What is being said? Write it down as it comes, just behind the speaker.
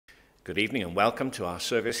Good evening and welcome to our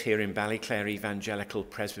service here in Ballyclare Evangelical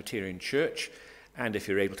Presbyterian Church. And if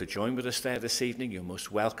you're able to join with us there this evening, you're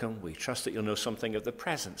most welcome. We trust that you'll know something of the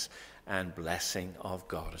presence and blessing of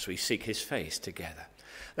God as we seek his face together.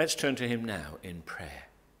 Let's turn to him now in prayer.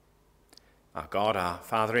 Our God, our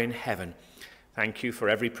Father in heaven, thank you for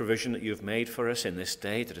every provision that you've made for us in this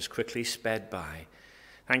day that has quickly sped by.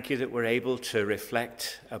 Thank you that we're able to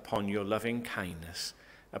reflect upon your loving kindness,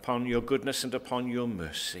 upon your goodness and upon your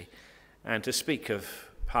mercy, and to speak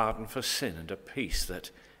of pardon for sin and a peace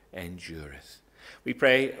that endureth. We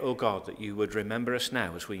pray, O God, that you would remember us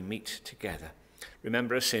now as we meet together.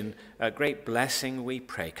 Remember us in a great blessing, we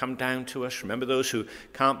pray. Come down to us. Remember those who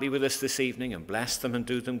can't be with us this evening and bless them and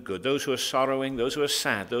do them good. Those who are sorrowing, those who are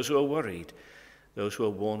sad, those who are worried, those who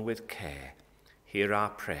are worn with care. Hear our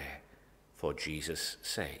prayer for Jesus'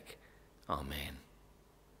 sake. Amen.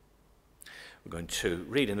 We're going to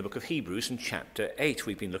read in the book of Hebrews in chapter 8.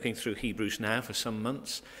 We've been looking through Hebrews now for some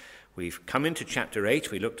months. We've come into chapter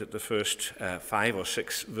 8. We looked at the first 5 or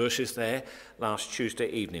 6 verses there last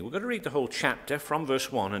Tuesday evening. We're going to read the whole chapter from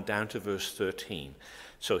verse 1 and down to verse 13.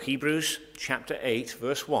 So Hebrews chapter 8,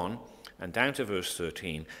 verse 1 and down to verse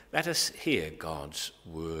 13. Let us hear God's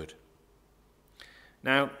word.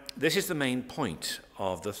 Now, this is the main point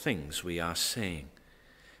of the things we are saying.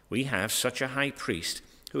 We have such a high priest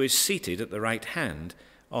who is seated at the right hand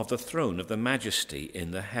of the throne of the majesty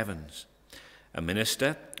in the heavens, a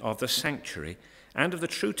minister of the sanctuary and of the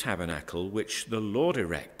true tabernacle which the Lord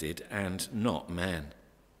erected and not man.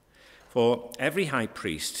 For every high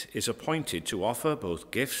priest is appointed to offer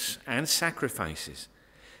both gifts and sacrifices.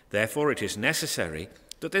 Therefore it is necessary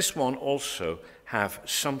that this one also have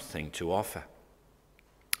something to offer.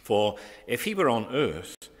 For if he were on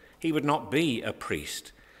earth, he would not be a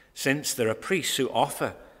priest, since there are priests who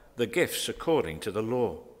offer the gifts according to the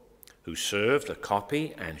law, who serve the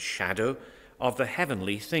copy and shadow of the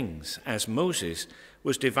heavenly things, as Moses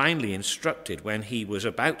was divinely instructed when he was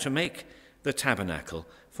about to make the tabernacle.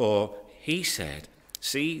 For he said,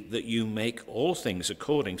 "See that you make all things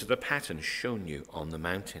according to the pattern shown you on the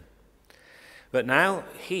mountain." But now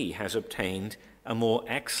he has obtained a more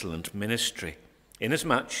excellent ministry,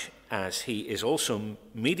 inasmuch as he is also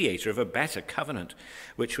mediator of a better covenant,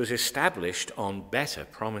 which was established on better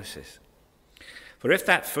promises. For if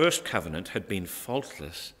that first covenant had been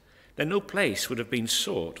faultless, then no place would have been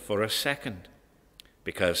sought for a second.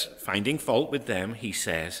 Because finding fault with them, he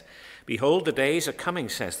says, "Behold, the days are coming,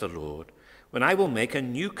 says the Lord, when I will make a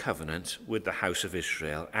new covenant with the house of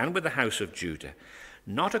Israel and with the house of Judah,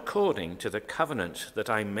 not according to the covenant that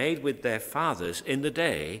I made with their fathers in the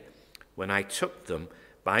day when I took them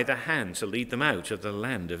by the hand to lead them out of the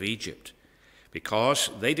land of Egypt,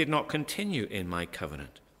 because they did not continue in my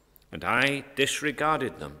covenant, and I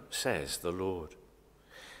disregarded them, says the Lord.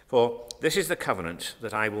 For this is the covenant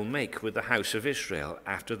that I will make with the house of Israel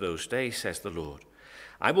after those days, says the Lord.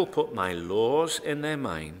 I will put my laws in their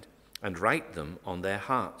mind and write them on their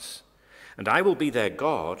hearts, and I will be their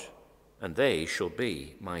God, and they shall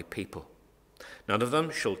be my people. None of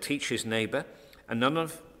them shall teach his neighbor, and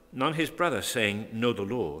none his brother, saying, Know the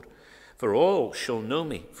Lord, for all shall know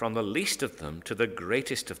me, from the least of them to the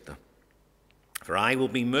greatest of them. For I will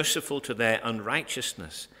be merciful to their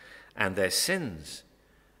unrighteousness and their sins,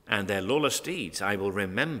 and their lawless deeds I will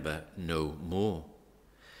remember no more.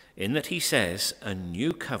 In that he says, a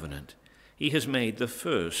new covenant, he has made the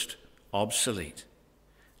first obsolete.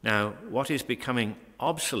 Now, what is becoming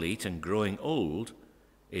obsolete and growing old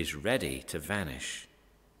is ready to vanish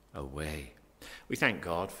away. We thank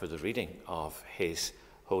God for the reading of his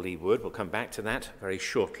holy word. We'll come back to that very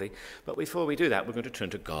shortly. But before we do that, we're going to turn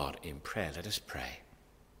to God in prayer. Let us pray.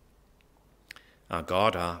 Our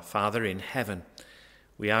God, our Father in heaven,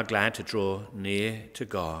 we are glad to draw near to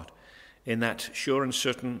God. In that sure and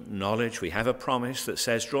certain knowledge, we have a promise that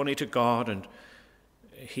says, draw near to God and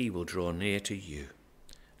he will draw near to you.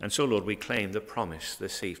 And so, Lord, we claim the promise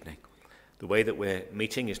this evening. The way that we're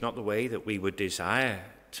meeting is not the way that we would desire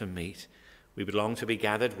to meet. We would long to be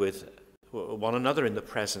gathered with one another in the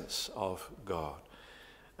presence of God.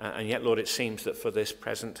 And yet, Lord, it seems that for this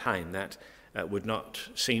present time that would not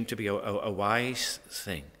seem to be a wise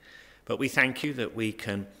thing. But we thank you that we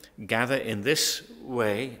can gather in this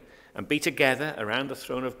way and be together around the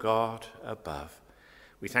throne of God above.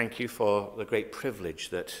 We thank you for the great privilege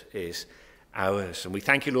that is ours. And we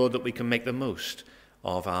thank you, Lord, that we can make the most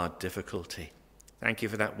of our difficulty. Thank you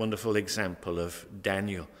for that wonderful example of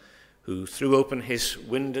Daniel, who threw open his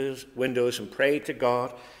windows and prayed to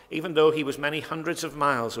God, even though he was many hundreds of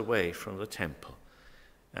miles away from the temple.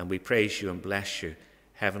 And we praise you and bless you,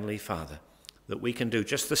 Heavenly Father, that we can do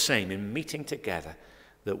just the same in meeting together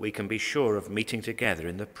that we can be sure of meeting together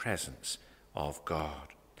in the presence of God.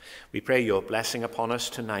 We pray your blessing upon us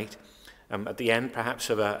tonight, at the end perhaps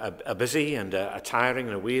of a busy and a tiring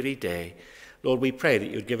and a weary day. Lord, we pray that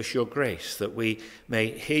you'd give us your grace, that we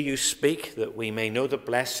may hear you speak, that we may know the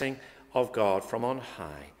blessing of God from on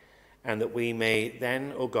high, and that we may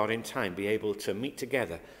then, O God, in time be able to meet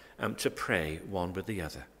together to pray one with the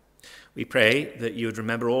other. We pray that you would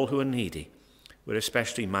remember all who are needy. We're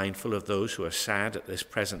especially mindful of those who are sad at this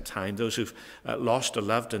present time, those who've lost a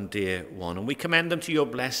loved and dear one, and we commend them to your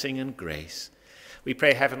blessing and grace. We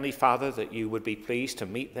pray, Heavenly Father, that you would be pleased to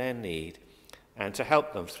meet their need and to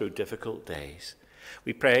help them through difficult days.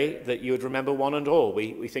 We pray that you would remember one and all.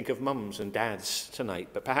 We think of mums and dads tonight,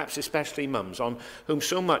 but perhaps especially mums, on whom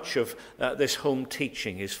so much of this home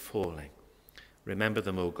teaching is falling. Remember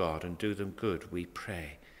them, O God, and do them good, we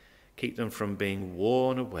pray. Keep them from being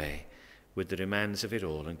worn away with the demands of it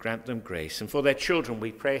all, and grant them grace. And for their children,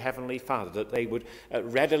 we pray, Heavenly Father, that they would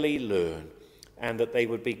readily learn, and that they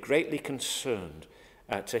would be greatly concerned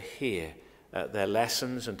to hear their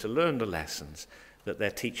lessons and to learn the lessons that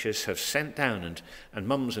their teachers have sent down, and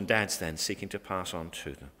mums and dads then seeking to pass on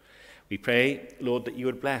to them. We pray, Lord, that you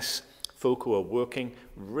would bless folk who are working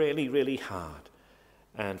really, really hard,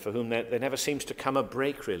 and for whom there never seems to come a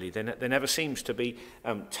break, really. There never seems to be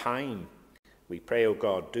time. We pray, O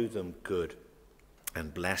God, do them good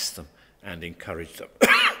and bless them and encourage them.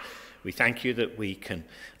 We thank you that we can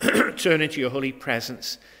turn into your holy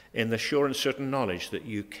presence in the sure and certain knowledge that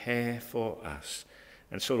you care for us.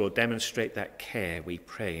 And so, Lord, demonstrate that care, we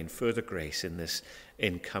pray, in further grace in this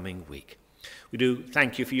incoming week. We do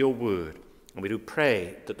thank you for your word, and we do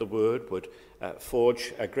pray that the word would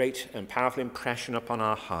forge a great and powerful impression upon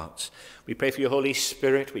our hearts. We pray for your Holy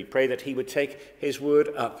Spirit. We pray that he would take his word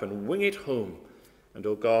up and wing it home. And,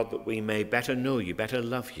 O God, that we may better know you, better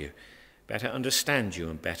love you, better understand you,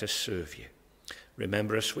 and better serve you.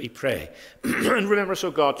 Remember us, we pray. And remember us,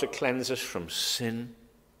 O God, to cleanse us from sin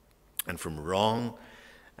and from wrong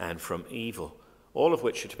and from evil, all of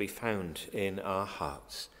which are to be found in our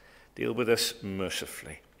hearts. Deal with us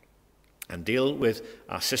mercifully. And deal with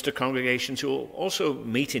our sister congregations who will also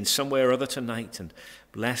meet in some way or other tonight, and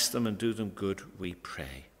bless them and do them good, we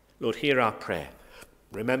pray. Lord, hear our prayer.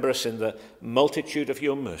 Remember us in the multitude of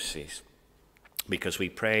your mercies, because we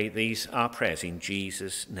pray these our prayers in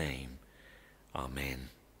Jesus' name. Amen.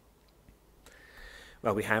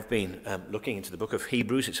 Well, we have been looking into the book of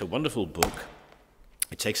Hebrews. It's a wonderful book.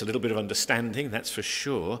 It takes a little bit of understanding, that's for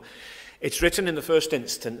sure. It's written in the first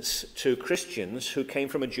instance to Christians who came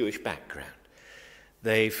from a Jewish background.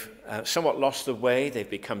 They've somewhat lost the way. They've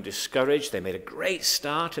become discouraged. They made a great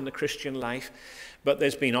start in the Christian life, but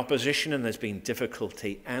there's been opposition and there's been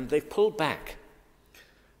difficulty, and they've pulled back.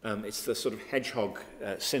 It's the sort of hedgehog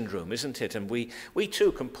syndrome, isn't it? And we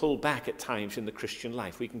too can pull back at times in the Christian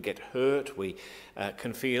life. We can get hurt. We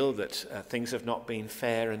can feel that things have not been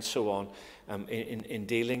fair and so on in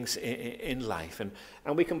dealings in life.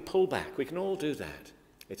 And we can pull back. We can all do that.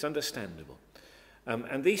 It's understandable.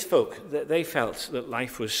 And these folk, they felt that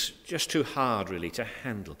life was just too hard, really, to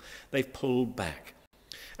handle. They've pulled back.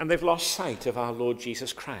 And they've lost sight of our Lord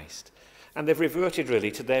Jesus Christ. And they've reverted really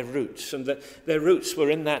to their roots, and that their roots were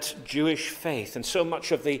in that Jewish faith and so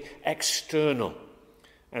much of the external.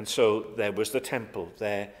 And so there was the temple,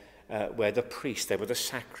 there were the priests, there were the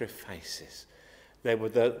sacrifices, there were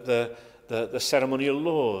the ceremonial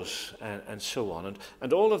laws and so on.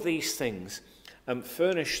 And all of these things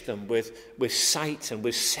furnished them with sight and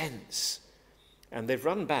with sense. And they've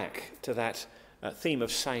run back to that theme of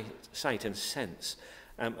sight and sense.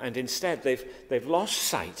 And instead they've lost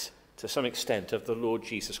sight to some extent of the Lord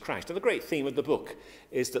Jesus Christ. And the great theme of the book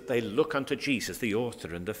is that they look unto Jesus, the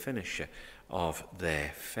author and the finisher of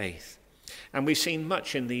their faith. And we've seen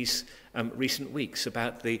much in these recent weeks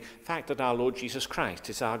about the fact that our Lord Jesus Christ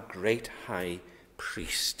is our great high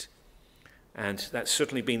priest. And that's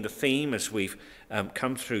certainly been the theme as we've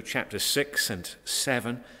come through chapter 6 and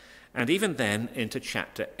 7, and even then into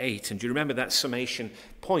chapter 8. And do you remember that summation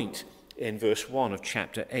point in verse 1 of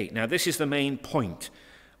chapter 8? Now, this is the main point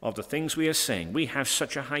of the things we are saying. We have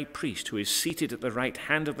such a high priest who is seated at the right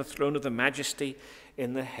hand of the throne of the majesty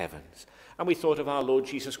in the heavens. And we thought of our Lord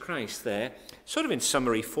Jesus Christ there, sort of in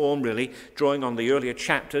summary form, really, drawing on the earlier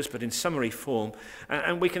chapters, but in summary form.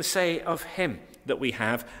 And we can say of him that we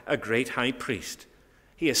have a great high priest.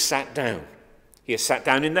 He has sat down. He has sat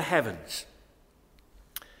down in the heavens.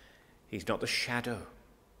 He's not the shadow.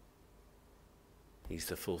 He's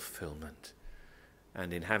the fulfillment.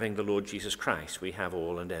 And in having the Lord Jesus Christ, we have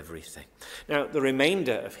all and everything. Now, the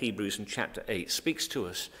remainder of Hebrews in chapter 8 speaks to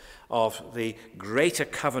us of the greater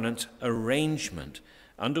covenant arrangement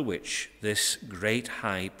under which this great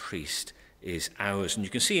high priest is ours. And you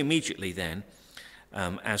can see immediately then,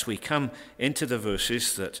 as we come into the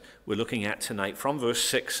verses that we're looking at tonight, from verse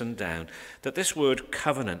 6 and down, that this word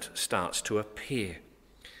covenant starts to appear.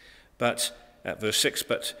 But at verse 6,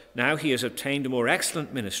 but now he has obtained a more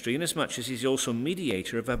excellent ministry, inasmuch as he's also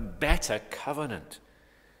mediator of a better covenant,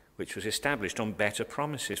 which was established on better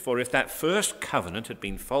promises. For if that first covenant had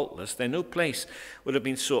been faultless, then no place would have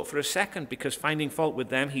been sought for a second, because finding fault with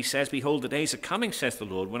them, he says, behold, the days are coming, says the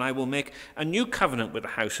Lord, when I will make a new covenant with the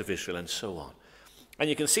house of Israel, and so on. And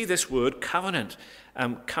you can see this word covenant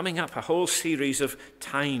coming up a whole series of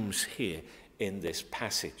times here in this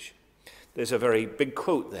passage. There's a very big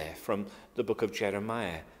quote there from the book of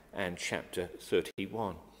Jeremiah and chapter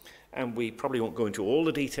 31. And we probably won't go into all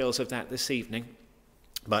the details of that this evening,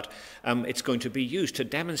 but it's going to be used to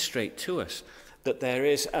demonstrate to us that there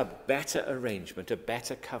is a better arrangement, a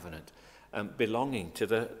better covenant belonging to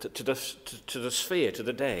the sphere, to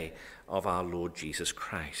the day of our Lord Jesus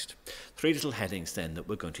Christ. Three little headings then that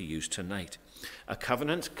we're going to use tonight. A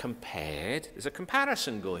covenant compared. There's a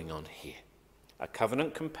comparison going on here. A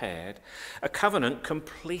covenant compared, a covenant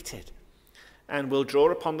completed. And we'll draw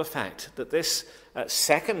upon the fact that this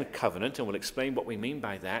second covenant, and we'll explain what we mean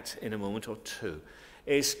by that in a moment or two,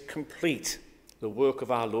 is complete. The work of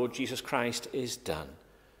our Lord Jesus Christ is done.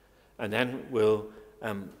 And then we'll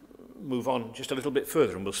move on just a little bit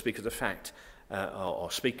further, and we'll speak of the fact, or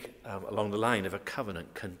speak along the line of a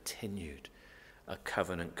covenant continued. A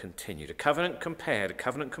covenant continued. A covenant compared, a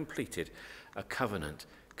covenant completed, a covenant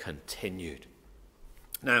continued.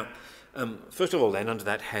 Now, first of all then, under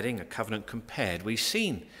that heading, a covenant compared, we've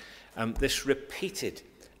seen this repeated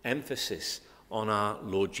emphasis on our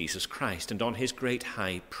Lord Jesus Christ and on his great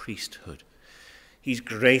high priesthood. He's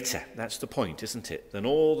greater, that's the point, isn't it, than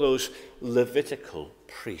all those Levitical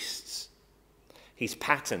priests. He's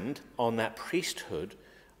patterned on that priesthood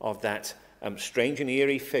of that strange and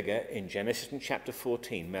eerie figure in Genesis chapter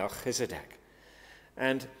 14, Melchizedek.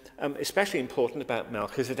 And especially important about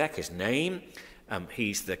Melchizedek, his name.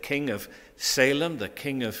 He's the king of Salem, the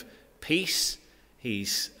king of peace.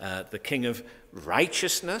 He's the king of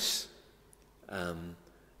righteousness,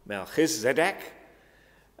 Melchizedek.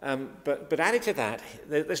 But added to that,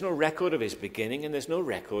 there's no record of his beginning and there's no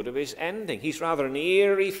record of his ending. He's rather an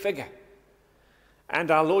eerie figure.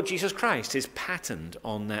 And our Lord Jesus Christ is patterned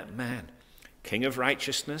on that man. King of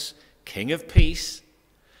righteousness, king of peace,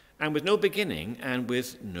 and with no beginning and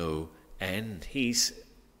with no end. He's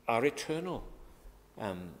our eternal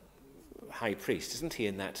high priest, isn't he,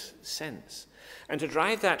 in that sense? And to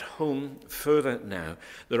drive that home further now,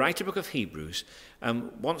 the writer book of Hebrews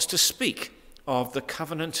wants to speak of the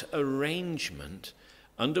covenant arrangement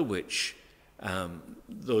under which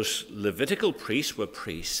those Levitical priests were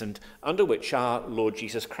priests and under which our Lord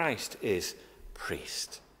Jesus Christ is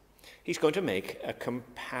priest. He's going to make a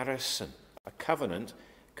comparison, a covenant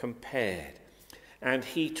compared. And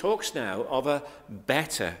he talks now of a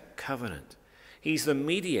better covenant. He's the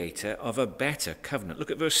mediator of a better covenant. Look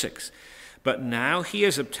at verse 6. But now he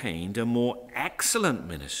has obtained a more excellent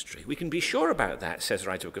ministry. We can be sure about that, says the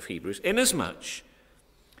writer book of Hebrews, inasmuch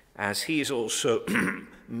as he is also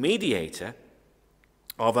mediator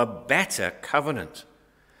of a better covenant,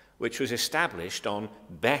 which was established on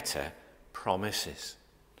better promises.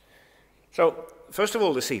 So, first of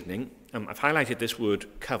all this evening, I've highlighted this word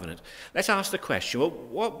covenant. Let's ask the question,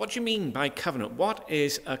 well, what do you mean by covenant? What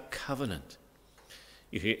is a covenant?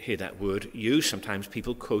 You hear that word used. Sometimes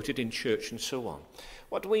people quote it in church and so on.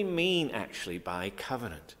 What do we mean actually by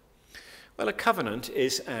covenant? Well, a covenant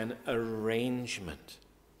is an arrangement.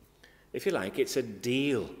 If you like, it's a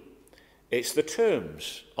deal. It's the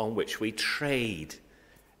terms on which we trade,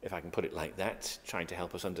 if I can put it like that, trying to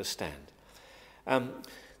help us understand.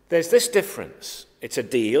 There's this difference. It's a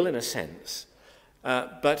deal in a sense,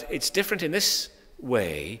 but it's different in this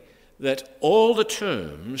way that all the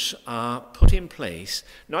terms are put in place,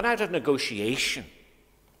 not out of negotiation,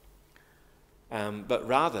 but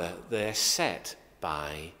rather they're set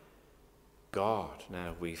by God.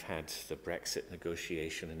 Now, we've had the Brexit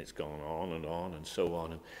negotiation, and it's gone on and so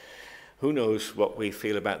on, and who knows what we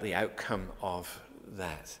feel about the outcome of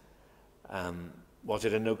that. Was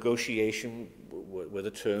it a negotiation? Were the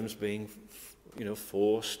terms being,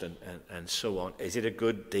 forced and so on? Is it a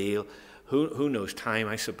good deal? Who knows? Time,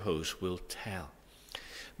 I suppose, will tell.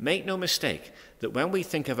 Make no mistake that when we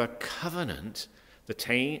think of a covenant, the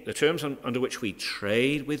terms under which we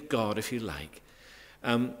trade with God, if you like,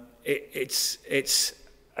 it's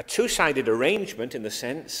a two-sided arrangement in the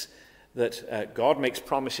sense that God makes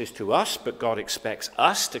promises to us, but God expects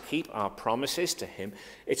us to keep our promises to him.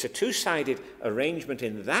 It's a two-sided arrangement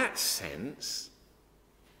in that sense.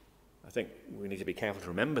 I think we need to be careful to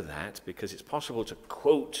remember that, because it's possible to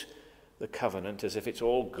quote the covenant as if it's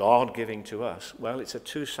all God giving to us. Well, it's a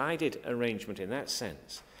two-sided arrangement in that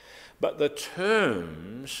sense. But the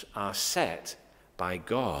terms are set by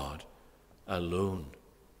God alone.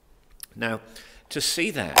 Now, to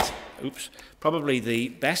see that, probably the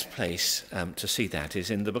best place to see that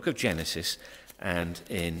is in the book of Genesis and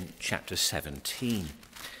in chapter 17.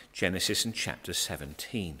 Genesis and chapter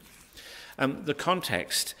 17. The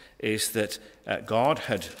context is that God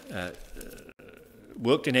had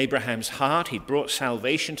worked in Abraham's heart. He'd brought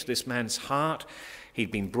salvation to this man's heart.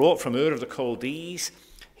 He'd been brought from Ur of the Chaldees.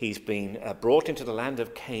 He's been brought into the land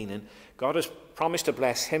of Canaan. God has promised to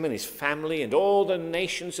bless him and his family and all the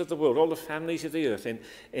nations of the world, all the families of the earth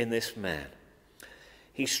in this man.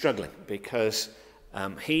 He's struggling because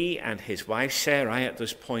he and his wife Sarai at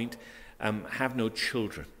this point have no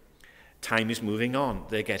children. Time is moving on.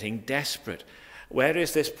 They're getting desperate. Where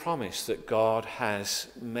is this promise that God has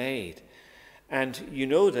made? And you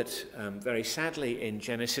know that very sadly in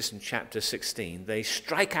Genesis in chapter 16, they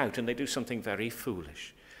strike out and they do something very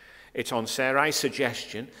foolish. It's on Sarai's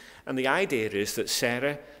suggestion, and the idea is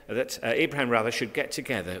that Abraham should get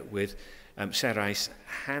together with Sarai's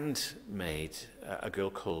handmaid, a girl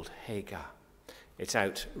called Hagar. It's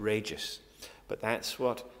outrageous, but that's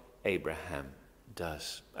what Abraham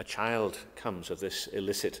does. A child comes of this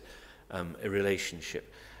illicit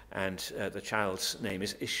relationship, and the child's name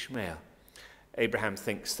is Ishmael. Abraham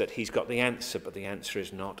thinks that he's got the answer, but the answer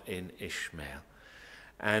is not in Ishmael.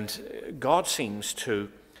 And God seems to,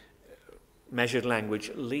 measured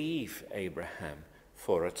language, leave Abraham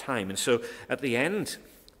for a time. And so at the end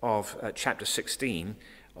of chapter 16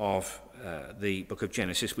 of the book of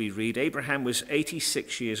Genesis, we read, Abraham was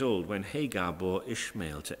 86 years old when Hagar bore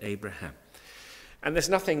Ishmael to Abraham. And there's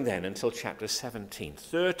nothing then until chapter 17.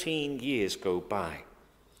 13 years go by.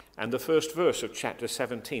 And the first verse of chapter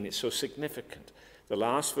 17 is so significant. The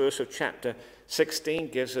last verse of chapter 16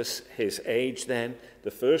 gives us his age then.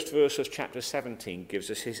 The first verse of chapter 17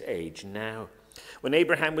 gives us his age now. When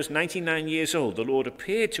Abraham was 99 years old, the Lord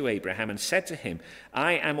appeared to Abraham and said to him,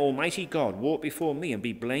 I am Almighty God, walk before me and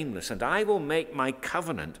be blameless, and I will make my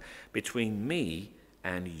covenant between me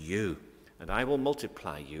and you, and I will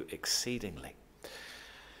multiply you exceedingly.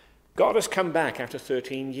 God has come back after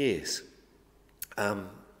 13 years.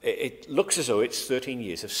 It looks as though it's 13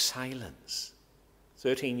 years of silence,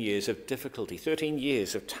 13 years of difficulty, 13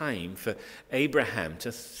 years of time for Abraham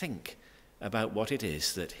to think about what it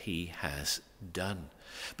is that he has done.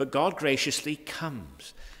 But God graciously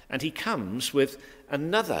comes, and he comes with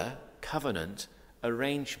another covenant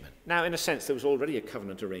arrangement. Now, in a sense, there was already a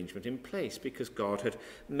covenant arrangement in place because God had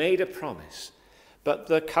made a promise. But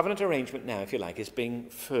the covenant arrangement now, if you like, is being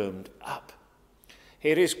firmed up.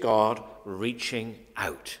 Here is God reaching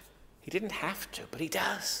out. He didn't have to, but he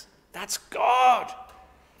does. That's God.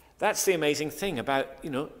 That's the amazing thing about,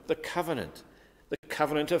 the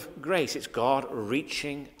covenant of grace. It's God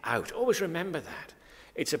reaching out. Always remember that.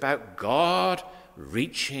 It's about God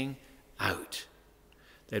reaching out.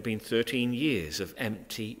 There'd been 13 years of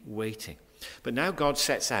empty waiting. But now God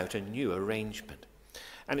sets out a new arrangement.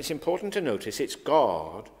 And it's important to notice it's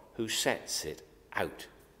God who sets it out.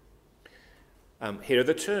 Here are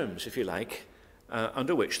the terms, if you like,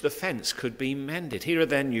 under which the fence could be mended. Here are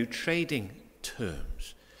their new trading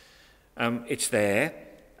terms. It's there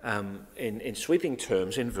in sweeping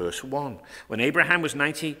terms in verse 1. When Abraham was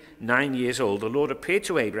 99 years old, the Lord appeared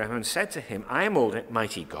to Abraham and said to him, I am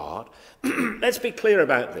Almighty God. Let's be clear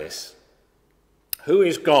about this. Who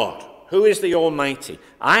is God? Who is the Almighty?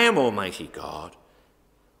 I am Almighty God.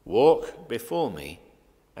 Walk before me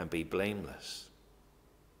and be blameless.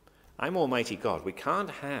 I'm Almighty God. We can't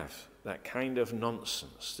have that kind of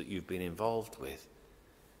nonsense that you've been involved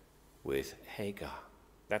with Hagar.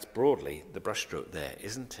 That's broadly the brushstroke there,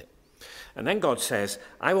 isn't it? And then God says,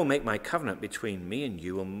 I will make my covenant between me and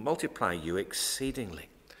you and multiply you exceedingly.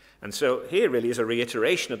 And so here really is a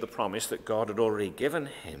reiteration of the promise that God had already given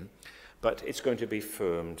him, but it's going to be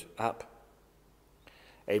firmed up.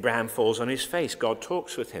 Abraham falls on his face. God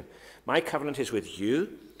talks with him. My covenant is with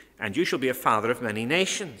you, and you shall be a father of many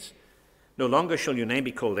nations. No longer shall your name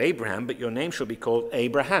be called Abraham, but your name shall be called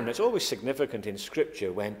Abraham. It's always significant in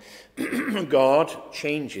Scripture when God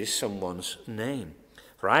changes someone's name.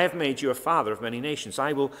 For I have made you a father of many nations.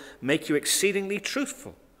 I will make you exceedingly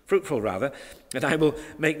fruitful, and I will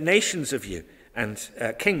make nations of you, and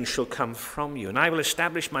kings shall come from you. And I will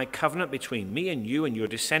establish my covenant between me and you and your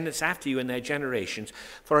descendants after you in their generations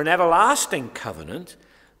for an everlasting covenant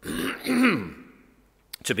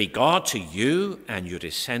to be God to you and your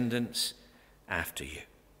descendants after you.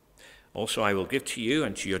 Also I will give to you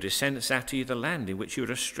and to your descendants after you the land in which you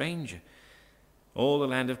are a stranger, all the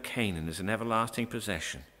land of Canaan as an everlasting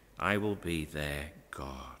possession. I will be their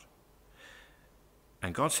God.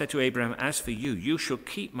 And God said to Abraham, as for you, you shall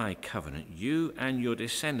keep my covenant, you and your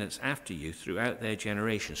descendants after you throughout their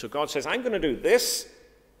generations. So God says, I'm going to do this.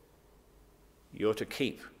 You're to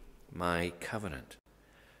keep my covenant.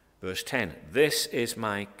 Verse 10, this is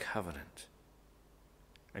my covenant.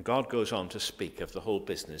 And God goes on to speak of the whole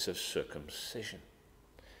business of circumcision.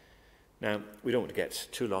 Now, we don't want to get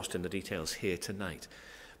too lost in the details here tonight.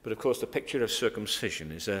 But of course, the picture of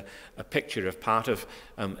circumcision is a picture of part of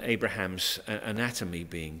Abraham's anatomy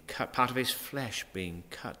being cut, part of his flesh being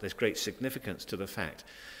cut. There's great significance to the fact,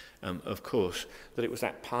 of course, that it was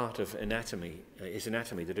that part of his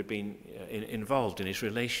anatomy that had been involved in his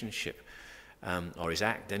relationship, or his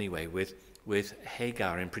act anyway, with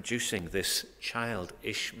Hagar in producing this child,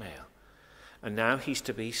 Ishmael. And now he's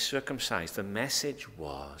to be circumcised. The message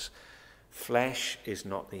was, flesh is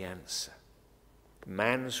not the answer.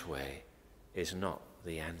 Man's way is not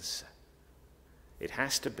the answer. It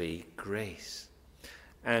has to be grace.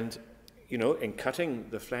 And, you know, in cutting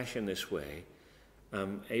the flesh in this way,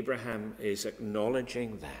 Abraham is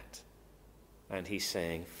acknowledging that. And he's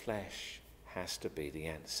saying flesh has to be the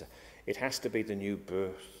answer. It has to be the new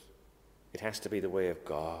birth. It has to be the way of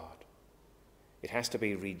God. It has to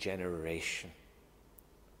be regeneration.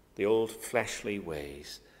 The old fleshly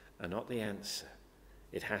ways are not the answer.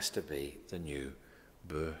 It has to be the new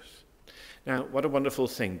birth. Now, what a wonderful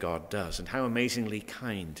thing God does, and how amazingly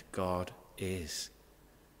kind God is.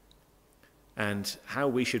 And how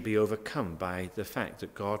we should be overcome by the fact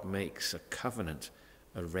that God makes a covenant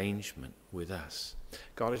arrangement with us.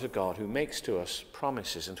 God is a God who makes to us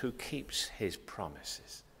promises and who keeps his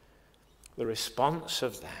promises. The response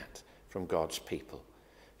of that from God's people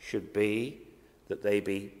should be that they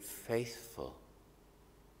be faithful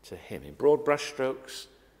to him. In broad brushstrokes,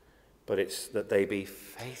 but it's that they be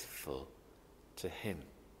faithful to him.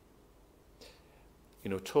 You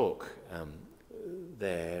know, talk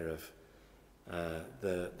there of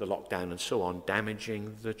the lockdown and so on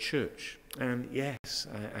damaging the church. And yes,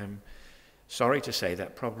 I'm sorry to say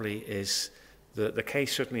that probably is the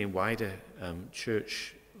case, certainly in wider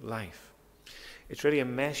church life. It's really a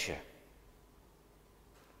measure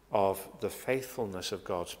of the faithfulness of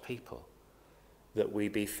God's people, that we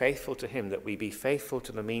be faithful to him, that we be faithful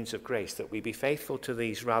to the means of grace, that we be faithful to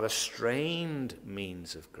these rather strained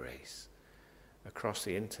means of grace across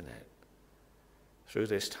the internet through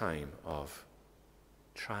this time of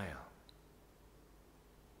trial.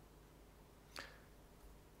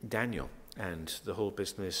 Daniel and the whole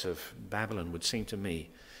business of Babylon would seem to me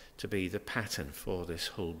to be the pattern for this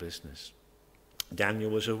whole business.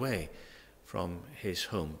 Daniel was away from his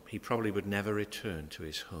home. He probably would never return to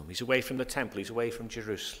his home. He's away from the temple. He's away from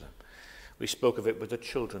Jerusalem. We spoke of it with the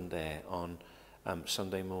children there on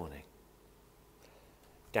Sunday morning.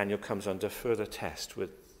 Daniel comes under further test with,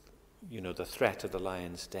 the threat of the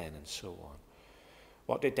lion's den and so on.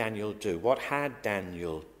 What did Daniel do? What had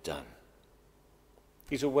Daniel done?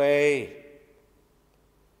 He's away.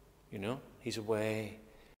 He's away.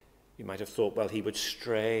 You might have thought, well, he would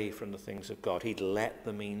stray from the things of God. He'd let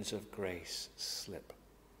the means of grace slip.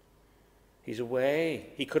 He's away.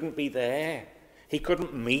 He couldn't be there. He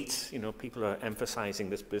couldn't meet. People are emphasizing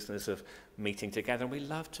this business of meeting together, and we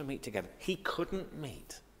love to meet together. He couldn't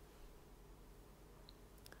meet.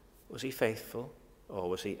 Was he faithful or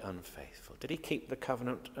was he unfaithful? Did he keep the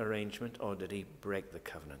covenant arrangement or did he break the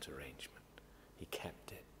covenant arrangement? He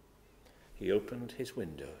kept it. He opened his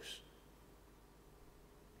windows.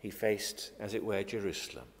 He faced, as it were,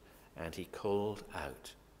 Jerusalem, and he called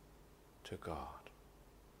out to God.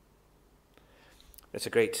 It's a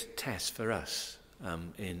great test for us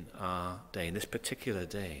in our day, in this particular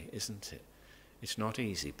day, isn't it? It's not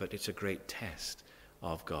easy, but it's a great test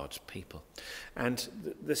of God's people. And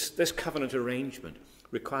this covenant arrangement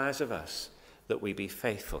requires of us that we be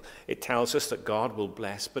faithful. It tells us that God will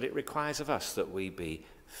bless, but it requires of us that we be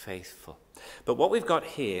faithful. But what we've got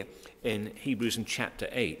here in Hebrews in chapter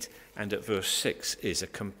 8 and at verse 6 is a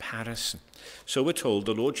comparison. So we're told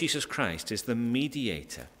the Lord Jesus Christ is the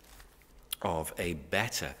mediator of a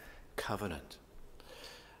better covenant.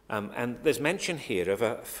 And there's mention here of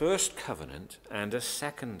a first covenant and a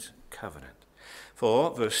second covenant.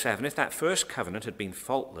 For, verse 7, if that first covenant had been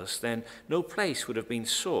faultless, then no place would have been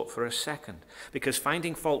sought for a second. Because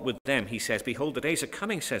finding fault with them, he says, behold, the days are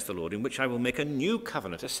coming, says the Lord, in which I will make a new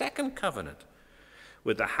covenant, a second covenant,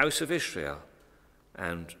 with the house of Israel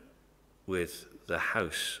and with the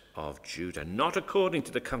house of Judah, not according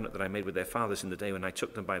to the covenant that I made with their fathers in the day when I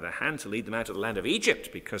took them by the hand to lead them out of the land of Egypt,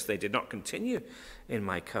 because they did not continue in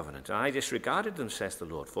my covenant. I disregarded them, says the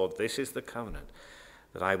Lord, for this is the covenant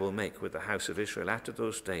that I will make with the house of Israel after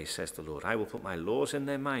those days, says the Lord. I will put my laws in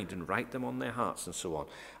their mind and write them on their hearts, and so on.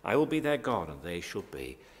 I will be their God, and they shall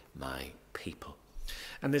be my people.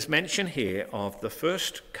 And there's mention here of the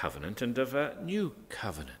first covenant and of a new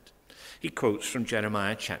covenant. He quotes from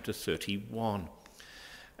Jeremiah chapter 31.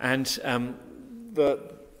 And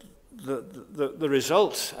the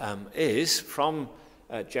result is from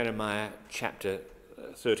Jeremiah chapter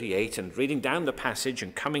 38, and reading down the passage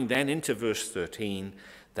and coming then into verse 13,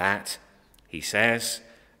 that he says,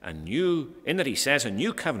 a new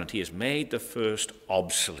covenant he has made the first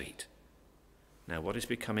obsolete. Now what is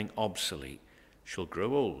becoming obsolete shall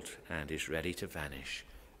grow old and is ready to vanish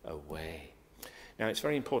away. Now, it's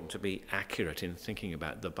very important to be accurate in thinking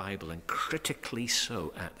about the Bible, and critically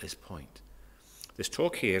so at this point. There's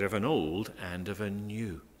talk here of an old and of a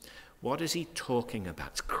new. What is he talking about?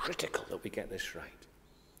 It's critical that we get this right.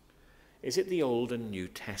 Is it the Old and New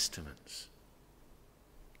Testaments?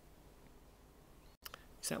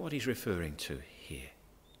 Is that what he's referring to here?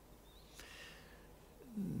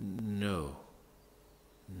 No.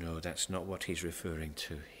 No, that's not what he's referring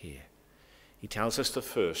to here. He tells us the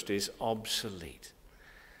first is obsolete.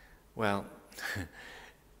 Well,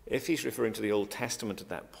 if he's referring to the Old Testament at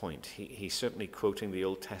that point, he's certainly quoting the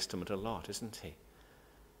Old Testament a lot, isn't he?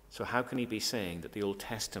 So how can he be saying that the Old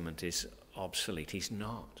Testament is obsolete? He's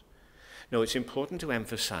not. No, it's important to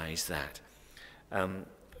emphasize that.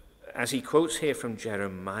 As he quotes here from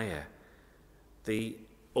Jeremiah, the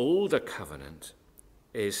older covenant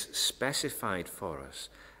is specified for us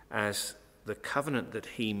as the covenant that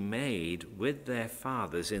he made with their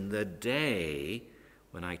fathers in the day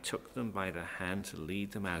when I took them by the hand to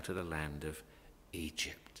lead them out of the land of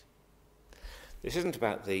Egypt. This isn't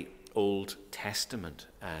about the Old Testament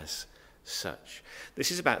as such. This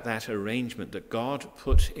is about that arrangement that God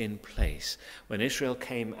put in place when Israel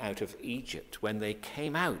came out of Egypt. When they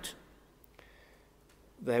came out,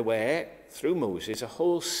 there were, through Moses, a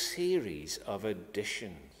whole series of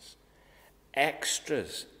additions,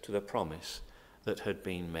 extras to the promise that had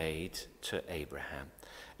been made to Abraham.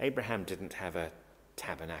 Abraham didn't have a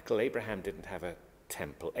tabernacle. Abraham didn't have a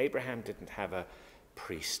temple. Abraham didn't have a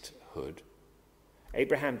priesthood.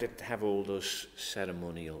 Abraham didn't have all those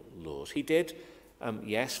ceremonial laws. He did,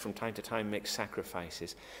 yes, from time to time make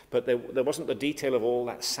sacrifices, but there wasn't the detail of all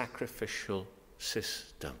that sacrificial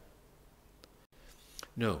system.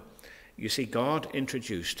 No, you see, God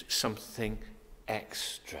introduced something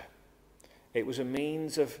extra. It was a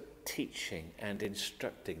means of teaching and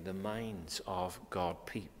instructing the minds of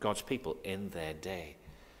God's people in their day.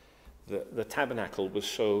 The tabernacle was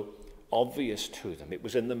so obvious to them. It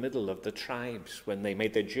was in the middle of the tribes. When they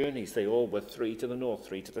made their journeys, they all were 3 to the north,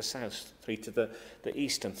 3 to the south, 3 to the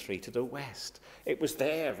east, and 3 to the west. It was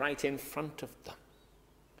there, right in front of them.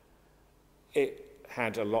 It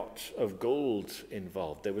had a lot of gold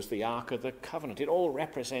involved. There was the Ark of the Covenant. It all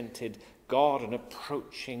represented God and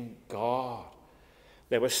approaching God.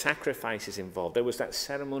 There were sacrifices involved. There was that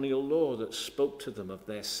ceremonial law that spoke to them of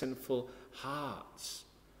their sinful hearts,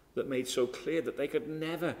 that made so clear that they could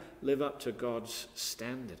never live up to God's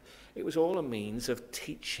standard. It was all a means of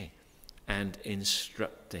teaching and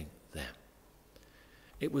instructing them.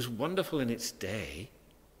 It was wonderful in its day,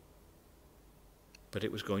 but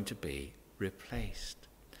it was going to be replaced.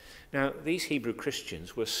 Now, these Hebrew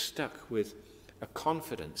Christians were stuck with a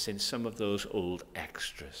confidence in some of those old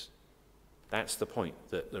extras. That's the point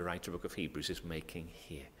that the writer of the book of Hebrews is making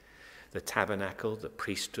here. The tabernacle, the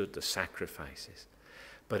priesthood, the sacrifices.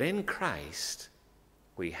 But in Christ,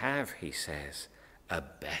 we have, he says, a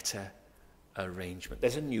better arrangement.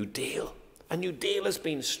 There's a new deal. A new deal has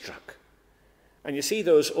been struck. And you see,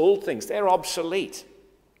 those old things, they're obsolete.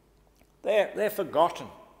 They're forgotten.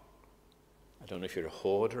 I don't know if you're a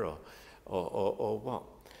hoarder or what.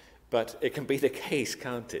 But it can be the case,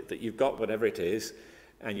 can't it, that you've got whatever it is,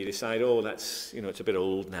 and you decide, oh, that's, it's a bit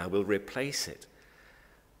old now, we'll replace it.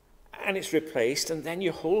 And it's replaced, and then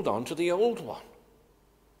you hold on to the old one.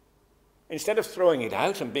 Instead of throwing it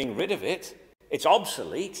out and being rid of it, it's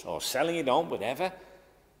obsolete, or selling it on, whatever,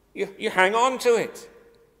 you hang on to it.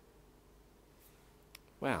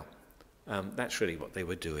 Well, that's really what they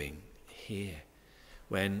were doing here,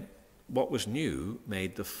 when what was new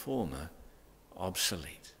made the former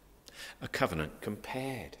obsolete. A covenant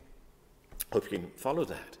compared. Hope you can follow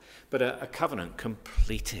that. But a covenant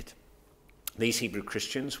completed. These Hebrew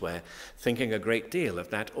Christians were thinking a great deal of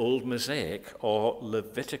that old Mosaic or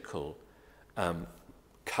Levitical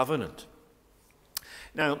covenant.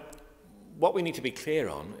 Now, what we need to be clear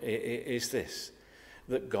on is this,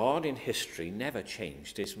 that God in history never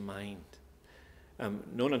changed his mind.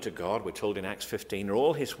 Known unto God, we're told in Acts 15, are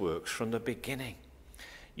all his works from the beginning.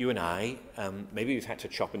 You and I, maybe we've had to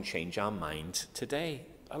chop and change our minds today.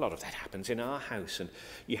 A lot of that happens in our house, and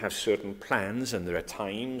you have certain plans, and there are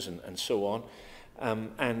times, and so on.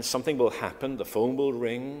 And something will happen, the phone will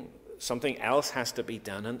ring, something else has to be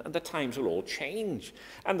done, and the times will all change.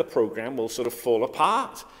 And the program will sort of fall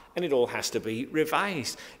apart, and it all has to be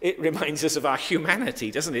revised. It reminds us of our humanity,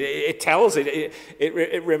 doesn't it? It tells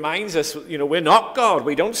it reminds us, we're not God.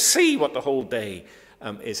 We don't see what the whole day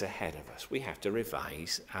is ahead of us. We have to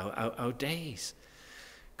revise our days.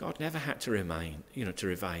 God never had to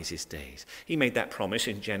revise his days. He made that promise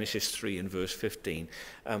in Genesis 3 and verse 15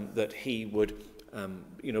 that he would,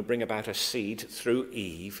 bring about a seed through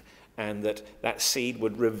Eve, and that seed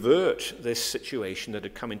would revert this situation that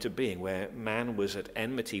had come into being where man was at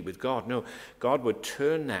enmity with God. No, God would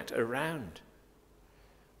turn that around.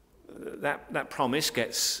 That promise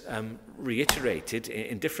gets reiterated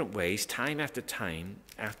in different ways, time after time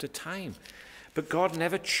after time. But God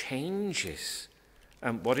never changes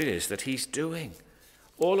what it is that he's doing.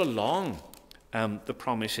 All along, the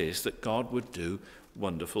promise is that God would do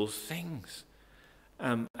wonderful things,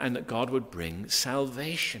 and that God would bring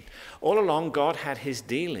salvation. All along, God had his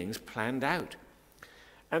dealings planned out.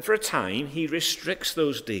 And for a time, he restricts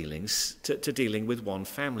those dealings to dealing with one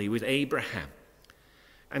family, with Abraham.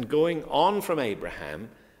 And going on from Abraham,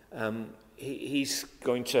 he's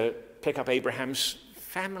going to pick up Abraham's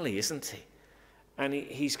family, isn't he? And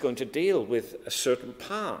he's going to deal with a certain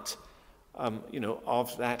part,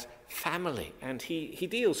 of that family. And he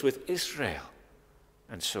deals with Israel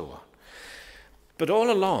and so on. But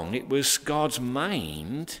all along, it was God's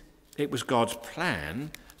mind, it was God's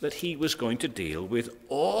plan that he was going to deal with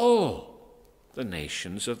all the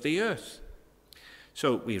nations of the earth.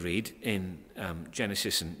 So we read in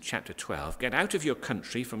Genesis in chapter 12, "Get out of your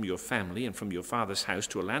country, from your family, and from your father's house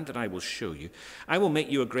to a land that I will show you. I will make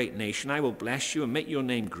you a great nation. I will bless you and make your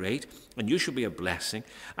name great, and you shall be a blessing.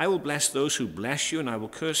 I will bless those who bless you, and I will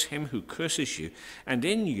curse him who curses you. And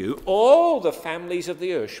in you all the families of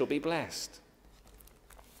the earth shall be blessed."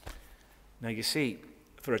 Now you see,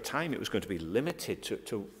 for a time it was going to be limited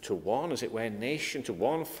to one, as it were, nation, to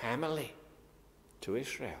one family, to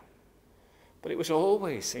Israel. But it was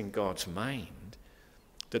always in God's mind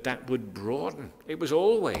that would broaden. It was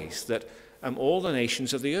always that all the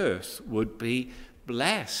nations of the earth would be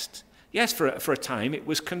blessed. Yes, for a time it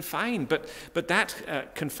was confined, but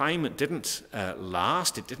that confinement didn't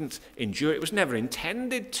last. It didn't endure. It was never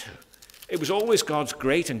intended to. It was always God's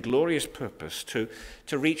great and glorious purpose to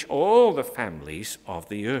reach all the families of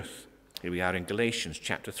the earth. Here we are in Galatians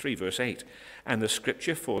chapter 3, verse 8. "And the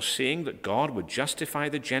scripture, foreseeing that God would justify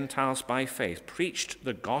the Gentiles by faith, preached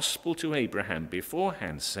the gospel to Abraham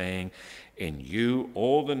beforehand, saying, 'In you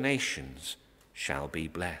all the nations shall be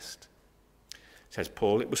blessed.'" Says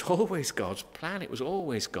Paul, it was always God's plan. It was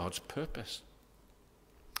always God's purpose.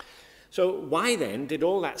 So why then did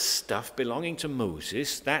all that stuff belonging to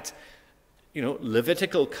Moses, that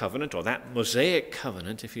Levitical covenant, or that Mosaic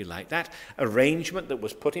covenant, if you like, that arrangement that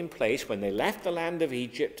was put in place when they left the land of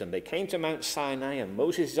Egypt and they came to Mount Sinai and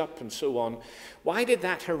Moses is up and so on, why did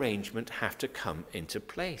that arrangement have to come into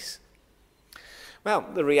place? Well,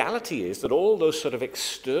 the reality is that all those sort of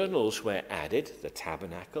externals were added, the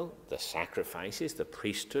tabernacle, the sacrifices, the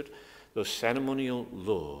priesthood, those ceremonial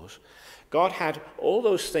laws. God had all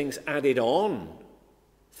those things added on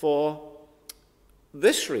for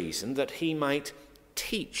this reason, that he might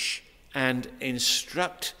teach and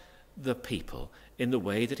instruct the people in the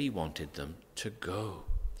way that he wanted them to go.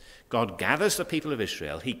 God gathers the people of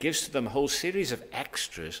Israel. He gives to them a whole series of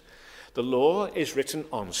extras. The law is written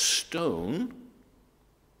on stone.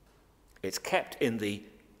 It's kept in the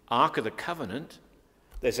Ark of the Covenant.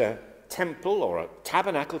 There's a temple or a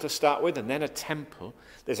tabernacle to start with, and then a temple.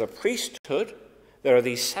 There's a priesthood. There are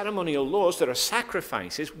these ceremonial laws. There are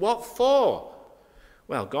sacrifices. What for?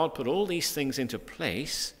 Well, God put all these things into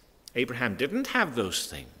place. Abraham didn't have those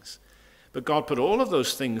things, but God put all of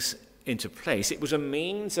those things into place. It was a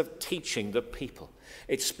means of teaching the people.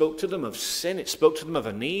 It spoke to them of sin. It spoke to them of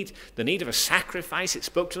the need of a sacrifice. It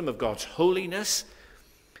spoke to them of God's holiness.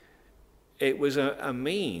 It was a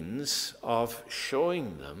means of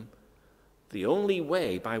showing them the only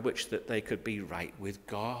way by which that they could be right with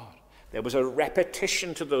God. There was a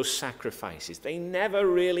repetition to those sacrifices. They never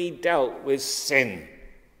really dealt with sin.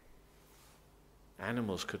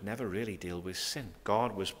 Animals could never really deal with sin.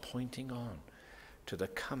 God was pointing on to the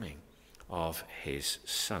coming of his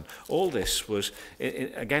Son. All this was,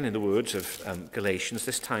 again in the words of Galatians,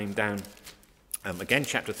 this time down, again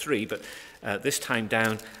chapter 3, but this time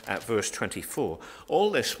down at verse 24.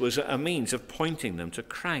 All this was a means of pointing them to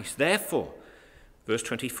Christ. Therefore, verse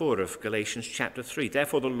 24 of Galatians chapter 3,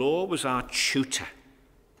 therefore the law was our tutor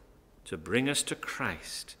to bring us to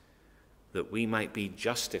Christ, that we might be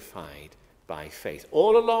justified by faith.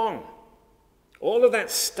 All along, all of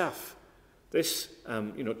that stuff, this,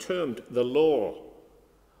 termed the law,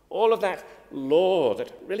 all of that law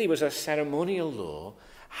that really was a ceremonial law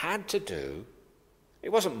had to do,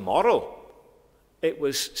 it wasn't moral, it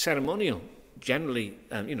was ceremonial, generally,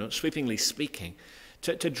 sweepingly speaking,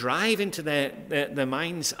 to drive into their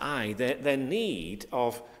mind's eye their need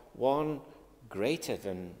of one greater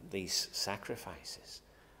than these sacrifices,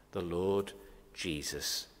 the Lord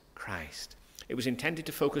Jesus Christ. It was intended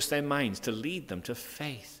to focus their minds, to lead them to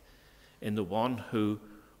faith in the one who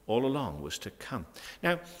all along was to come.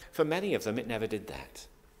 Now, for many of them, it never did that.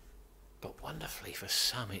 But wonderfully, for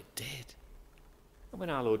some, it did. And when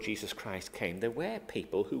our Lord Jesus Christ came, there were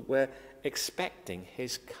people who were expecting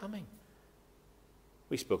his coming.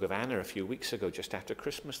 We spoke of Anna a few weeks ago, just after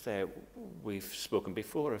Christmas there. We've spoken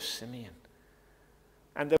before of Simeon.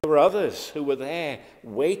 And there were others who were there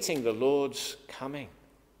waiting the Lord's coming.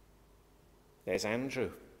 There's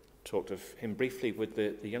Andrew. Talked of him briefly with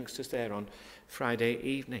the youngsters there on Friday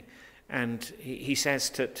evening. And he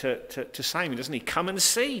says to Simon, doesn't he, come and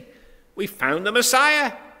see. We found the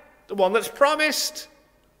Messiah, the one that's promised.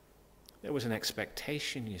 There was an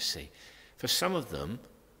expectation, you see. For some of them,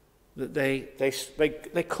 that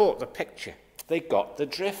they caught the picture. They got the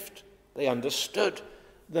drift. They understood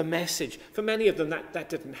the message. For many of them, that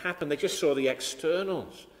didn't happen. They just saw the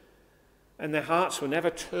externals. And their hearts were never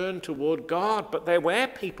turned toward God. But there were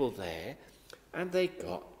people there, and they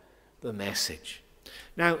got the message.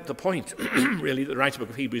 Now, the point, really, that the writer book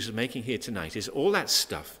of Hebrews is making here tonight is all that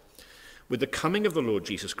stuff, with the coming of the Lord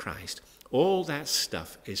Jesus Christ, all that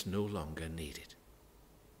stuff is no longer needed.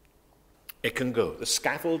 It can go. The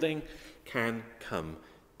scaffolding can come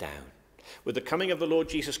down. With the coming of the Lord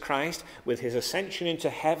Jesus Christ, with his ascension into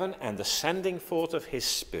heaven and the sending forth of his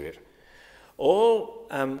Spirit, all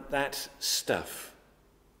that stuff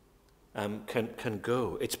can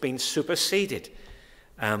go. It's been superseded.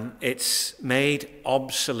 It's made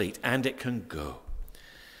obsolete, and it can go.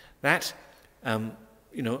 That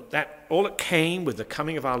all that came with the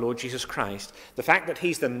coming of our Lord Jesus Christ, the fact that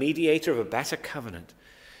he's the mediator of a better covenant,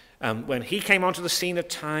 when he came onto the scene of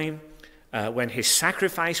time, when his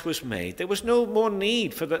sacrifice was made, there was no more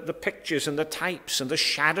need for the pictures and the types and the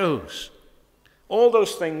shadows. All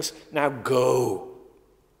those things now go.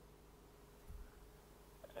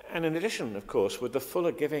 And in addition, of course, with the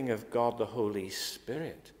fuller giving of God the Holy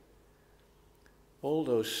Spirit, all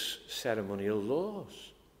those ceremonial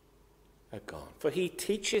laws are gone. For he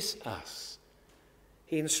teaches us,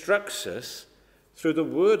 he instructs us through the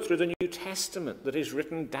word, through the New Testament that is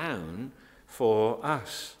written down for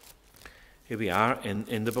us. Here we are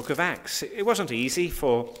in the book of Acts. It wasn't easy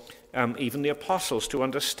for even the apostles to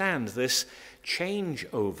understand this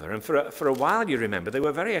changeover. And for a while, you remember, they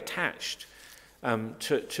were very attached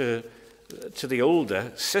to the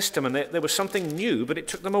older system, and there was something new, but it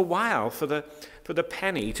took them a while for the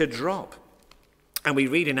penny to drop. And we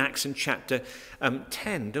read in Acts in chapter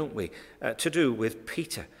 10, don't we, to do with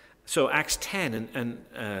Peter. So Acts 10 and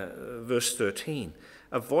verse 13.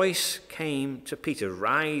 A voice came to Peter,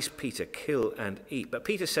 "Rise, Peter, kill and eat." But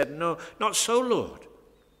Peter said, "No, not so, Lord.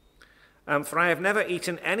 For I have never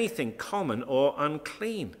eaten anything common or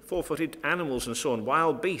unclean, four-footed animals and so on,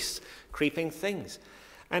 wild beasts, creeping things."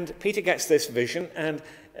 And Peter gets this vision, and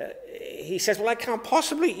he says, "Well, I can't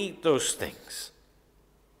possibly eat those things."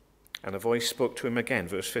 And a voice spoke to him again,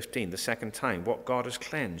 verse 15, the second time, "What God has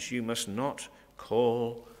cleansed, you must not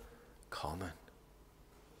call common."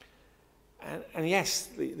 And yes,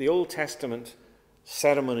 the Old Testament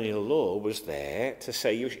ceremonial law was there to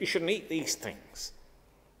say you shouldn't eat these things.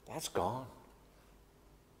 That's gone.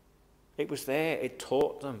 It was there. It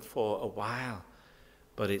taught them for a while,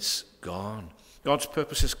 but it's gone. God's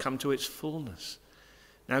purpose has come to its fullness.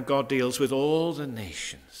 Now God deals with all the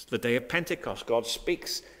nations. The day of Pentecost, God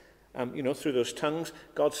speaks, through those tongues.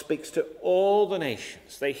 God speaks to all the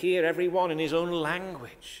nations. They hear everyone in his own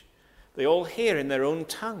language. They all hear in their own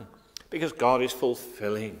tongue, because God is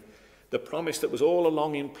fulfilling the promise that was all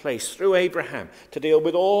along in place through Abraham to deal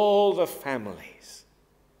with all the families.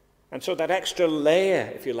 And so that extra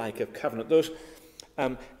layer, if you like, of covenant, those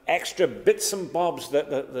extra bits and bobs,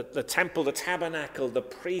 the temple, the tabernacle, the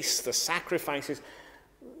priests, the sacrifices,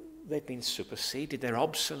 they've been superseded. They're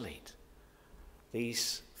obsolete.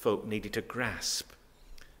 These folk needed to grasp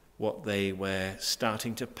what they were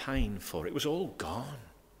starting to pine for. It was all gone.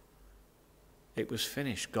 It was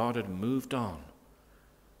finished. God had moved on.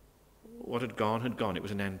 What had gone had gone. It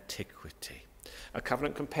was an antiquity. A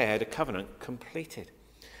covenant compared, a covenant completed.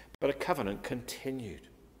 But a covenant continued.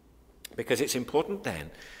 Because it's important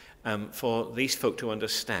then for these folk to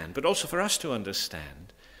understand, but also for us to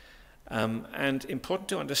understand, and important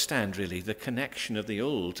to understand really the connection of the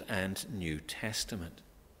Old and New Testament.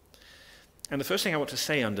 And the first thing I want to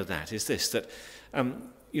say under that is this, that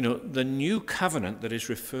the new covenant that is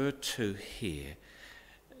referred to here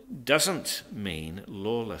doesn't mean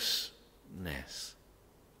lawlessness.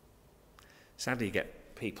 Sadly, you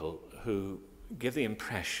get people who give the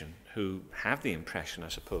impression, who have the impression, I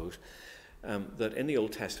suppose, that in the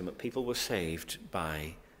Old Testament people were saved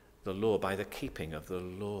by the law, by the keeping of the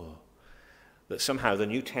law. That somehow the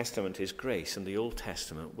New Testament is grace and the Old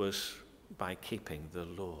Testament was by keeping the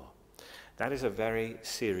law. That is a very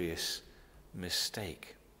serious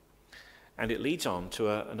mistake. And it leads on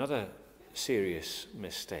to another serious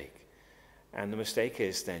mistake. And the mistake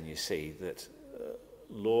is then, you see, that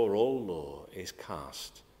all law is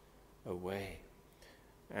cast away.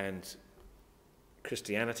 And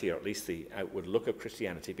Christianity, or at least the outward look of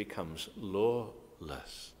Christianity, becomes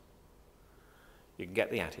lawless. You can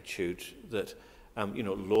get the attitude that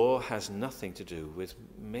law has nothing to do with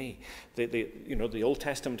me. The Old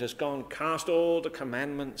Testament has gone, cast all the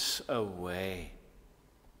commandments away.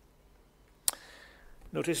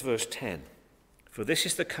 Notice verse 10. For this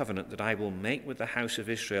is the covenant that I will make with the house of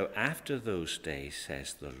Israel after those days,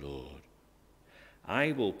 says the Lord.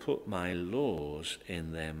 I will put my laws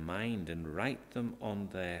in their mind and write them on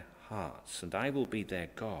their hearts, and I will be their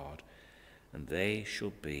God, and they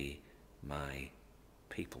shall be my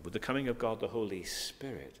people. With the coming of God, the Holy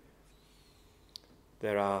Spirit,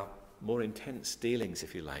 there are more intense dealings,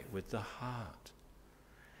 if you like, with the heart.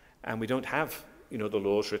 And we don't have, the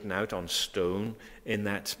laws written out on stone in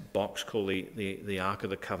that box called the Ark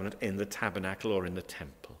of the Covenant in the tabernacle or in the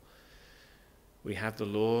temple. We have the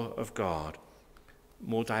law of God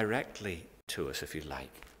more directly to us, if you like,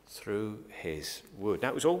 through his word. Now,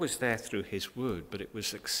 it was always there through his word, but it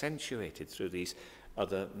was accentuated through these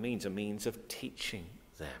other means, a means of teaching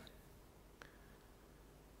them.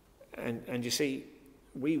 And you see,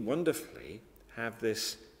 we wonderfully have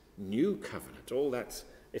this new covenant, all that,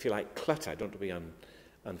 if you like, clutter. I don't want to be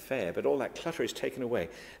unfair, but all that clutter is taken away.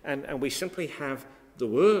 And we simply have the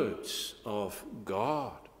words of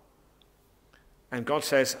God. And God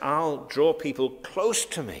says, I'll draw people close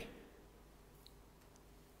to me.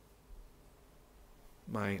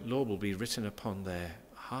 My law will be written upon their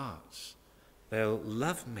hearts. They'll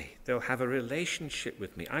love me. They'll have a relationship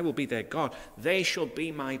with me. I will be their God. They shall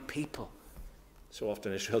be my people. So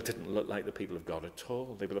often Israel didn't look like the people of God at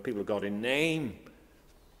all. They were the people of God in name,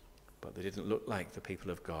 but they didn't look like the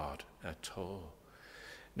people of God at all.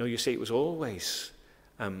 No, you see, it was always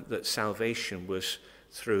that salvation was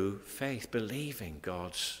through faith, believing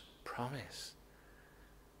God's promise.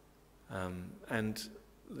 And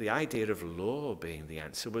the idea of law being the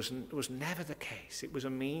answer was never the case. It was a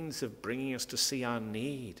means of bringing us to see our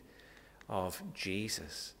need of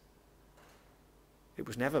Jesus. It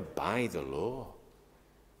was never by the law.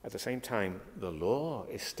 At the same time, the law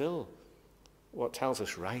is still what tells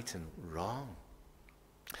us right and wrong.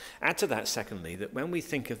 Add to that, secondly, that when we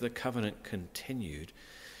think of the covenant continued,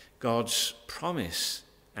 God's promise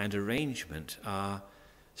and arrangement are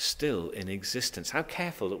still in existence. How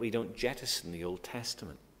careful that we don't jettison the Old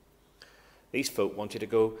Testament. These folk wanted to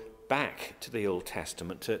go back to the Old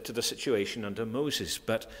Testament, to the situation under Moses.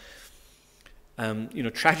 But,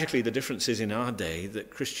 tragically, the difference is in our day that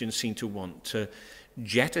Christians seem to want to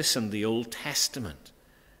jettison the Old Testament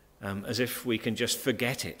as if we can just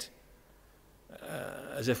forget it,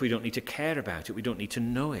 as if we don't need to care about it, we don't need to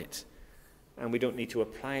know it, and we don't need to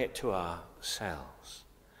apply it to ourselves.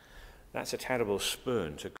 That's a terrible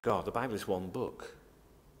spurn to God. The Bible is one book.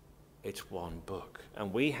 It's one book.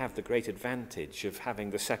 And we have the great advantage of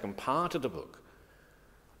having the second part of the book.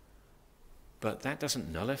 But that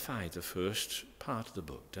doesn't nullify the first part of the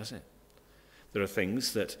book, does it? There are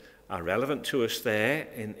things that are relevant to us there,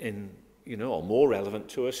 or more relevant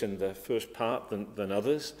to us in the first part than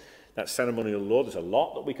others. That ceremonial law, there's a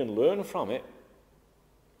lot that we can learn from it,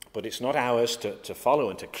 but it's not ours to follow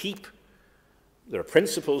and to keep. There are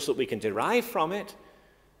principles that we can derive from it,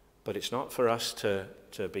 but it's not for us to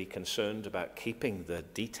to be concerned about keeping the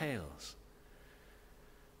details.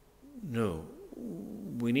 No,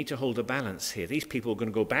 we need to hold a balance here. These people are going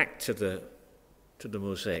to go back to the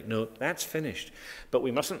Mosaic. No, that's finished. But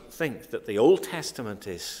we mustn't think that the Old Testament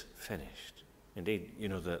is finished. Indeed,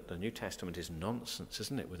 the New Testament is nonsense,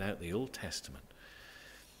 isn't it, without the Old Testament?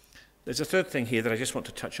 There's a third thing here that I just want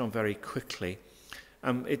to touch on very quickly.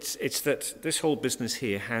 It's that this whole business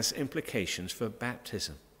here has implications for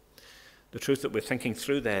baptism. The truth that we're thinking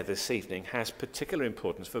through there this evening has particular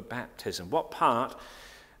importance for baptism. What part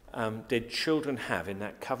did children have in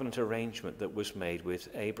that covenant arrangement that was made with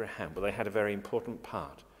Abraham? Well, they had a very important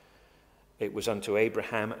part. It was unto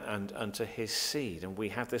Abraham and unto his seed. And we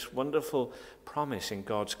have this wonderful promise in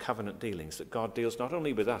God's covenant dealings that God deals not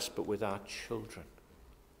only with us, but with our children.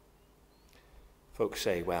 Folks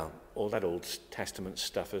say, well, all that Old Testament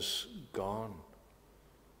stuff is gone.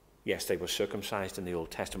 Yes, they were circumcised in the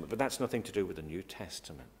Old Testament, but that's nothing to do with the New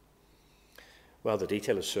Testament. Well, the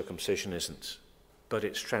detail of circumcision isn't, but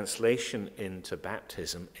its translation into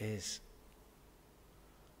baptism is.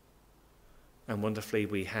 And wonderfully,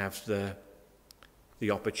 we have the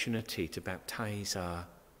opportunity to baptize our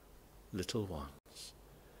little ones.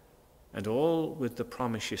 And all with the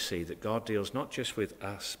promise, you see, that God deals not just with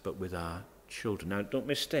us, but with our children. Now, don't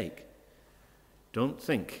mistake. Don't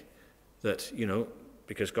think that,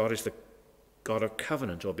 because God is the God of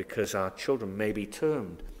covenant, or because our children may be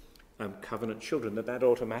termed covenant children, that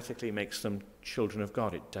automatically makes them children of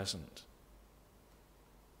God. It doesn't.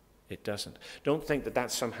 It doesn't. Don't think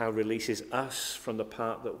that somehow releases us from the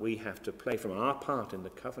part that we have to play, from our part in the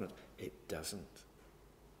covenant. It doesn't.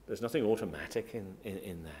 There's nothing automatic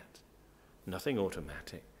in that. Nothing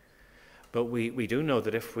automatic. But we do know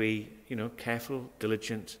that if we, careful,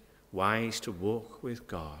 diligent, wise to walk with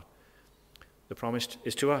God, the promise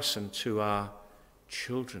is to us and to our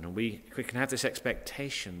children. And we can have this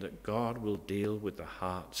expectation that God will deal with the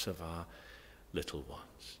hearts of our little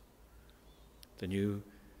ones. The new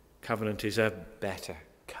covenant is a better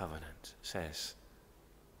covenant, says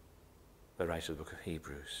the writer of the book of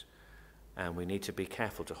Hebrews. And we need to be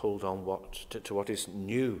careful to hold on to what is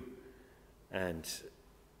new and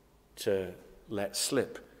to let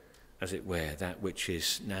slip, as it were, that which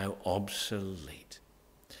is now obsolete.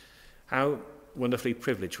 How wonderfully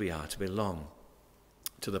privileged we are to belong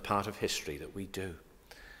to the part of history that we do.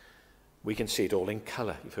 We can see it all in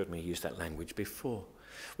colour. You've heard me use that language before.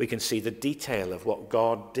 We can see the detail of what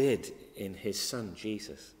God did in his Son,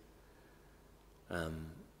 Jesus.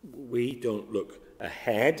 We don't look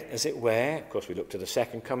ahead, as it were. Of course, we look to the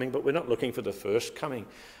second coming, but we're not looking for the first coming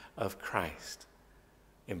of Christ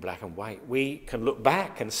in black and white. We can look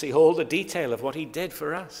back and see all the detail of what he did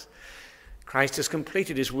for us. Christ has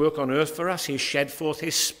completed his work on earth for us. He has shed forth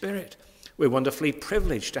his Spirit. We're wonderfully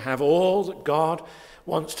privileged to have all that God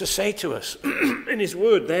wants to say to us in his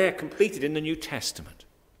word there, completed in the New Testament.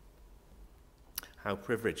 How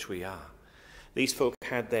privileged we are. These folk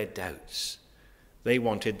had their doubts. They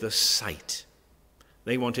wanted the sight.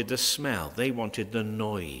 They wanted the smell. They wanted the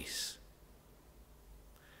noise.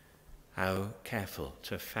 How careful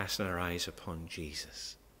to fasten our eyes upon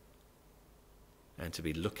Jesus and to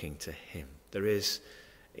be looking to him. There is,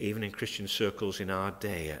 even in Christian circles in our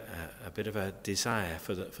day, a bit of a desire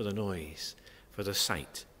for the noise, for the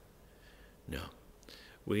sight. No.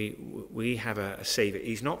 We have a Saviour.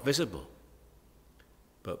 He's not visible.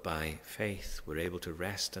 But by faith, we're able to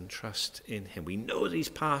rest and trust in him. We know that he's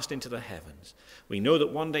passed into the heavens. We know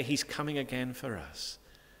that one day he's coming again for us.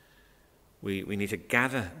 We need to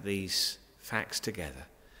gather these facts together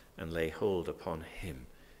and lay hold upon him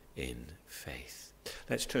in faith.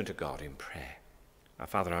 Let's turn to God in prayer. Our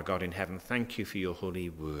Father, our God in heaven, thank you for your holy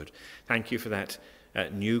word. Thank you for that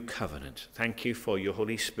new covenant. Thank you for your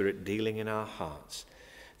Holy Spirit dealing in our hearts.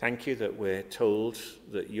 Thank you that we're told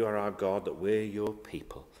that you are our God, that we're your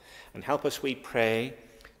people. And help us, we pray,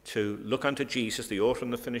 to look unto Jesus, the author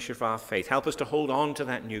and the finisher of our faith. Help us to hold on to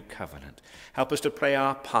that new covenant. Help us to play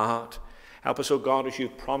our part. Help us, O God, as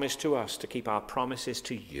you've promised to us, to keep our promises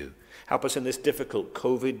to you. Help us in this difficult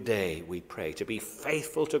COVID day, we pray, to be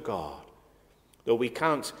faithful to God. Though we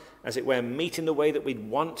can't, as it were, meet in the way that we'd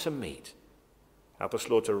want to meet. Help us,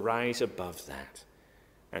 Lord, to rise above that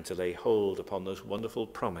and to lay hold upon those wonderful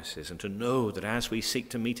promises and to know that as we seek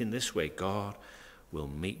to meet in this way, God will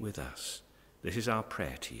meet with us. This is our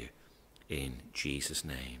prayer to you. In Jesus'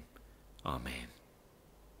 name, amen.